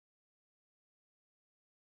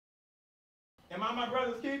Am I my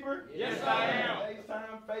brother's keeper? Yes, I am.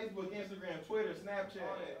 FaceTime, Facebook, Instagram, Twitter, Snapchat.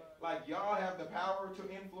 Like, y'all have the power to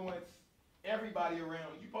influence everybody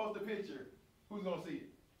around. You post a picture, who's going to see it?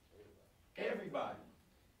 Everybody.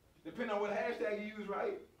 Depending on what hashtag you use,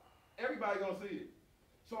 right? Everybody going to see it.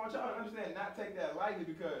 So I want y'all to understand, not take that lightly,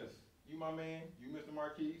 because you, my man, you, Mr.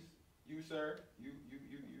 Marquise, you, sir, you,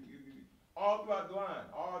 all throughout the line,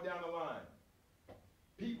 all down the line.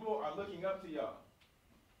 People are looking up to y'all.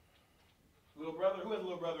 Little brother, who has a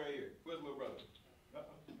little brother in here? Who has a little brother?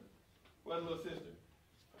 Who has a little sister?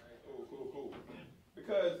 Cool.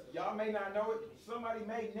 Because y'all may not know it, somebody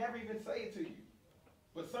may never even say it to you.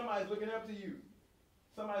 But somebody's looking up to you.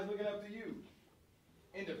 Somebody's looking up to you.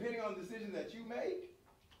 And depending on the decision that you make,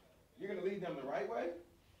 you're going to lead them the right way,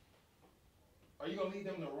 or you're going to lead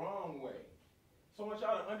them the wrong way. So I want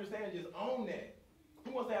y'all to understand and just own that.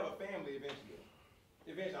 Who wants to have a family eventually?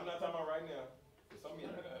 Eventually, I'm not talking about right now. Some of you,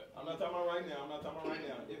 I'm not talking about right now.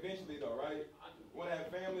 Eventually, though, right? You want to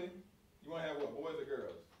have family? You want to have what? Boys or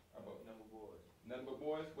girls? How about Number boys. Nothing but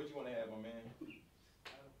boys? What you want to have, my man?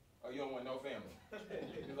 Oh, you don't want no family?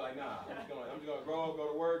 He's like, nah. I'm just gonna grow up,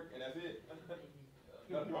 go to work, and that's it.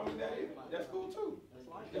 Nothing wrong with that either. That's cool too.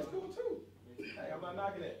 That's cool too. Hey, I'm not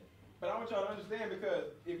knocking it. But I want y'all to understand,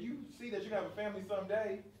 because if you see that you have a family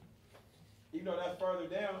someday, even though that's further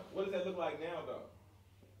down, what does that look like now, though?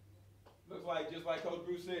 Looks like, just like Coach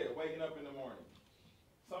Bruce said, waking up in the morning.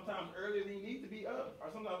 Sometimes earlier than you need to be up, or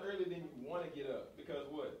sometimes earlier than you want to get up. Because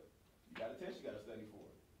what? You got a test you got to study for.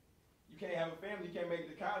 You can't have a family, you can't make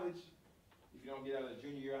it to college if you don't get out of the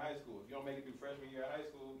junior year of high school. If you don't make it through freshman year of high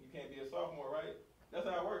school, you can't be a sophomore, right? That's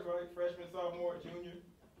how it works, right? Freshman, sophomore, junior.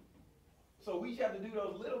 So we have to do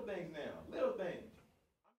those little things now, little things.